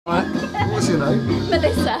name?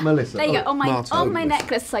 Melissa. Melissa. There you go, Martin. on my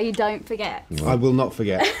necklace so you don't forget. I will not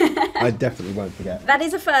forget. I definitely won't forget. That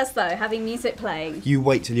is a first though, having music playing. You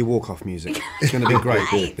wait till you walk off music. It's going to be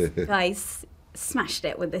great. Guys, smashed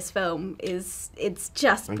it with this film. It's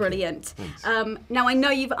just brilliant. Thanks. Now I know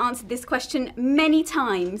you've answered this question many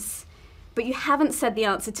times, but you haven't said the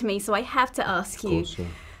answer to me, so I have to ask you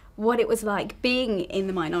what it was like being in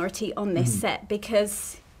the minority on this set,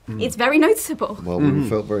 because it's very noticeable. Well, we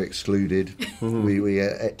felt very excluded. We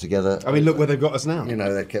ate together. I mean, look where they've got us now. You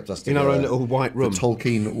know, they kept us in together. our own little white room. The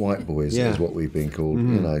Tolkien white boys is what we've been called,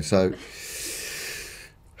 you know. So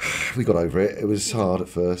we got over it. It was hard at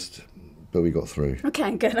first, but we got through.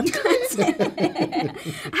 Okay, good. I'm glad.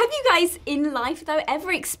 Have you guys in life, though,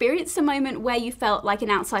 ever experienced a moment where you felt like an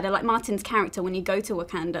outsider, like Martin's character when you go to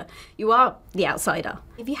Wakanda? You are the outsider.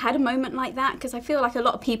 Have you had a moment like that? Because I feel like a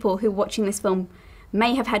lot of people who are watching this film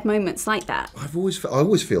may have had moments like that. I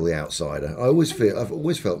always feel the outsider. I've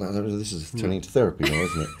always felt that. This is turning into therapy now,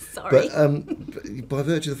 isn't it? Sorry. But by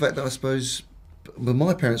virtue of the fact that I suppose, well,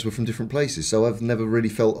 my parents were from different places, so I've never really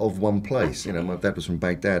felt of one place. You know, my dad was from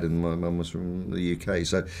Baghdad and my mum was from the UK,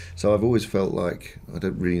 so I've always felt like I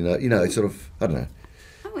don't really know. You know, it's sort of, I don't know.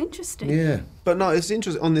 Oh, interesting. Yeah. But no, it's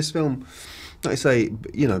interesting on this film, like I say,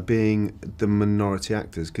 you know, being the minority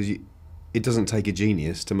actors, because it doesn't take a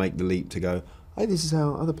genius to make the leap to go, hey, this is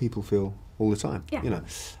how other people feel all the time. Yeah. You know,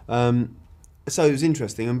 so it was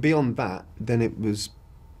interesting, and beyond that, then it was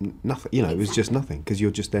nothing. You know, it was just nothing, because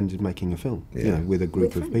you're just ended making a film. You know, with a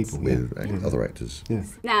group of friends. people, With other actors. Yeah.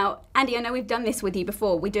 Now, Andy, I know we've done this with you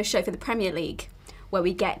before. We do a show for the Premier League where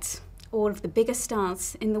we get all of the biggest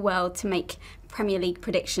stars in the world to make Premier League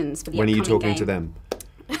predictions for the When are upcoming you talking game. to them?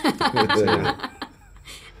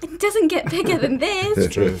 It doesn't get bigger than this.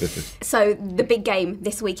 It's true. So the big game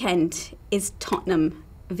this weekend is Tottenham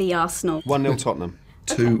v Arsenal. 1-0 Tottenham.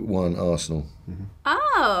 2-1 Arsenal.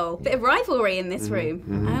 Oh, bit of rivalry in this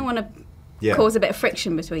room. I don't want to cause a bit of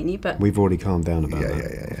friction between you, but We've already calmed down about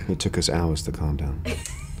that. Yeah. It took us hours to calm down.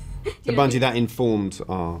 The Bungie, that informed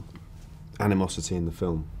our animosity in the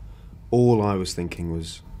film. All I was thinking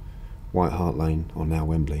was White Hart Lane, or now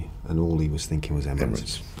Wembley, and all he was thinking was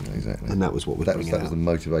Emirates. Exactly. And that was what was that bringing was it the out.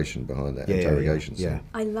 motivation behind that interrogation. Yeah. scene.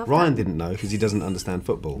 I love Ryan that. didn't know because he doesn't understand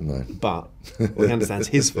football. No. But well, he understands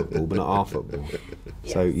his football, but not our football.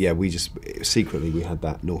 So yeah, we just secretly we had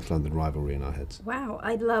that North London rivalry in our heads. Wow,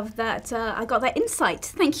 I love that. I got that insight.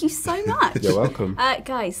 Thank you so much. You're welcome.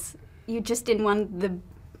 Guys, you just did one of the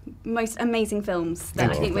most amazing films that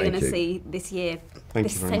I think we're thank going to you. see this year, Thank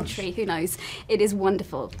this you very much. century. Who knows? It is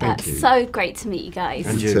wonderful. Thank you. So great to meet you guys.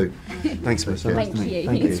 And you. Too. Thanks, Melissa. Thank you.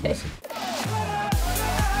 Thank You you. too.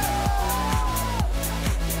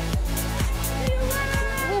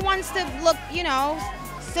 Who wants to look, you know,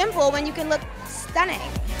 simple when you can look stunning?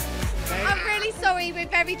 I'm really sorry, we're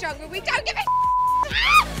very drunk, but we don't give a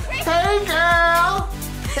Hey, girl!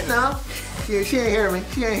 No, she ain't hear me.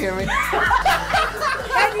 She ain't hear me.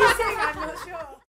 Have